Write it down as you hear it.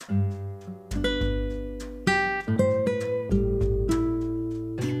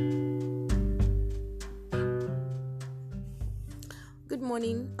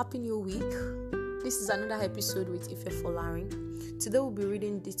morning, happy new week. This is another episode with Ife Folarin. Today we'll be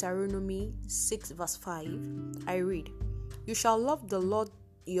reading Deuteronomy 6 verse 5. I read, "You shall love the Lord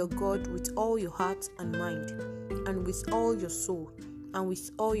your God with all your heart and mind, and with all your soul, and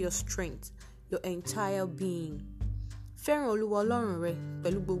with all your strength, your entire being." Fẹ́ràn Olúwa Ọlọ́run rẹ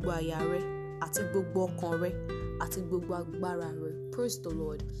pẹ̀lú gbogbo àyà rẹ àti gbogbo ọkàn rẹ àti gbogbo agbára rẹ. Praise the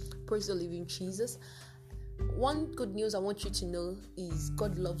Lord. Praise the living Jesus. One good news I want you to know is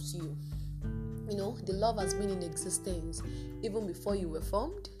God loves you. You know, the love has been in existence even before you were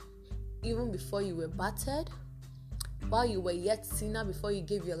formed, even before you were battered, while you were yet sinner before you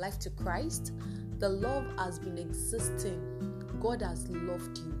gave your life to Christ. The love has been existing. God has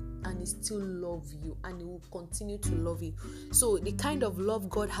loved you and He still loves you and He will continue to love you. So the kind of love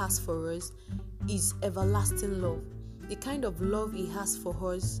God has for us is everlasting love. The kind of love He has for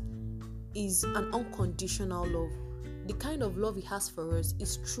us is an unconditional love. The kind of love He has for us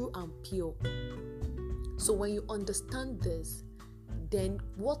is true and pure. So when you understand this, then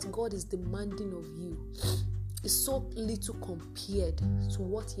what God is demanding of you is so little compared to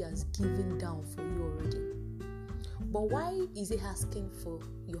what He has given down for you already. But why is He asking for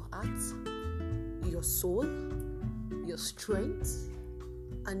your heart, your soul, your strength,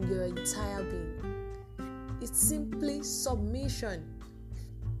 and your entire being? It's simply submission.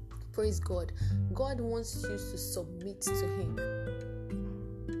 Praise God. God wants you to submit to Him.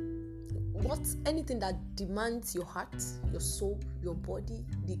 Anything that demands your heart, your soul, your body,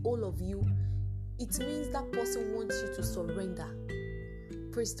 the whole of you, it means that person wants you to surrender.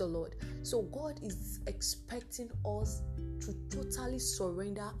 Praise the Lord. So God is expecting us to totally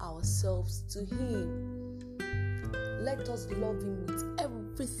surrender ourselves to Him. Let us love Him with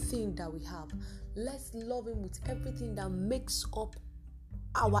everything that we have. Let's love Him with everything that makes up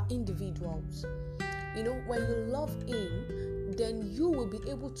our individuals. You know, when you love Him, then you will be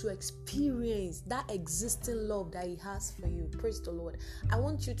able to experience that existing love that He has for you. Praise the Lord. I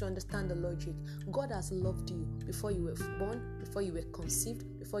want you to understand the logic. God has loved you before you were born, before you were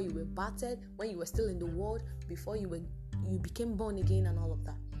conceived, before you were battered, when you were still in the world, before you became born again and all of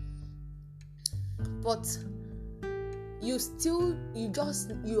that. But you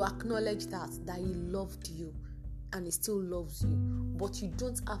acknowledge that He loved you and He still loves you, but you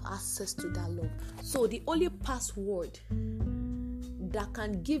don't have access to that love. So the only password that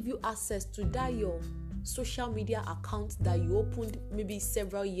can give you access to that your social media account that you opened maybe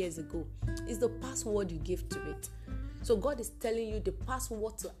several years ago is the password you give to it. So God is telling you the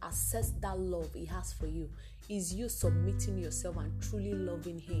password to access that love He has for you is you submitting yourself and truly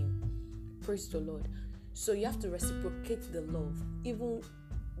loving Him. Praise the Lord. So you have to reciprocate the love even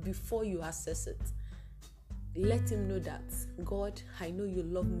before you access it. Let Him know that, God, I know you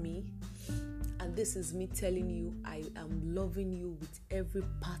love me, and this is me telling you I am loving you with every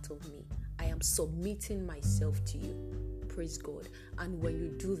part of me. I am submitting myself to you. Praise God. And when you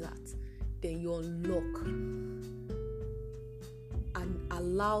do that, then you unlock and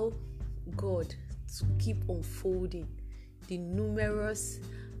allow God to keep unfolding the numerous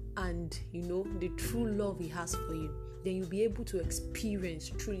and the true love He has for you. Then you'll be able to experience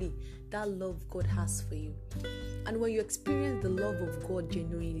truly that love God has for you. And when you experience the love of God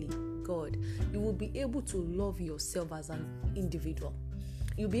genuinely, you will be able to love yourself as an individual.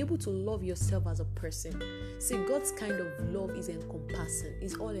 You'll be able to love yourself as a person. See, God's kind of love is encompassing.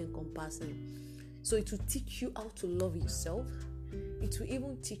 It's all encompassing. So it will teach you how to love yourself. It will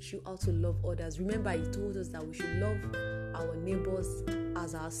even teach you how to love others. Remember, He told us that we should love our neighbors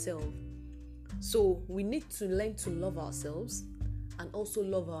as ourselves. So we need to learn to love ourselves and also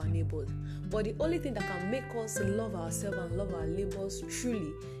love our neighbors. But the only thing that can make us love ourselves and love our neighbors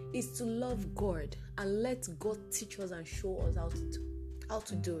truly is to love God and let God teach us and show us how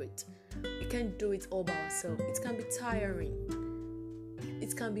to do it. We can't do it all by ourselves. It can be tiring.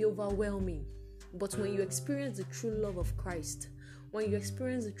 It can be overwhelming. But when you experience the true love of Christ, when you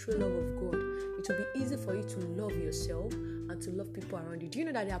experience the true love of God, it will be easy for you to love yourself and to love people around you. Do you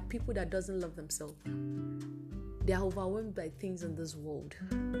know that there are people that doesn't love themselves? They are overwhelmed by things in this world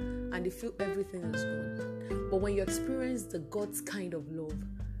and they feel everything is gone. But when you experience the God's kind of love,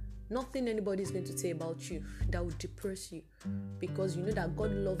 nothing anybody is going to say about you that will depress you, because you know that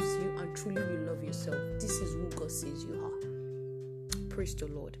God loves you and truly you love yourself. This is who God says you are. Praise the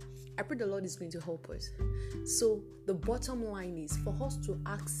Lord. I pray the Lord is going to help us. So the bottom line is, for us to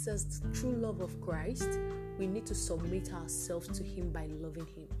access the true love of Christ, we need to submit ourselves to Him by loving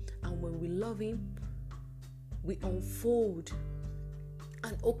Him. And when we love Him, we unfold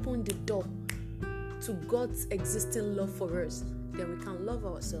and open the door to God's existing love for us. Then we can love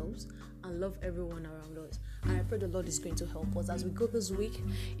ourselves and love everyone around us. And I pray the Lord is going to help us as we go this week.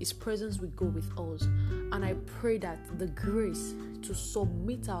 His presence will go with us. And I pray that the grace to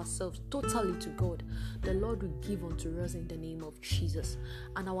submit ourselves totally to God, the Lord will give unto us in the name of Jesus.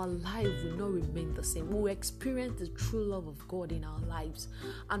 And our life will not remain the same. We will experience the true love of God in our lives,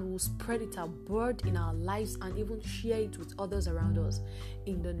 and we'll spread it abroad in our lives and even share it with others around us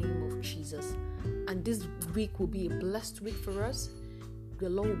in the name of Jesus. And this week will be a blessed week for us. The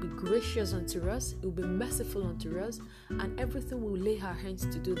Lord will be gracious unto us, He will be merciful unto us, and everything we will lay our hands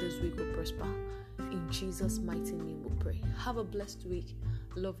to do this week will prosper. In Jesus' mighty name we pray. Have a blessed week.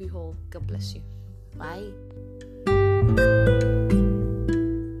 Love you all. God bless you. Bye.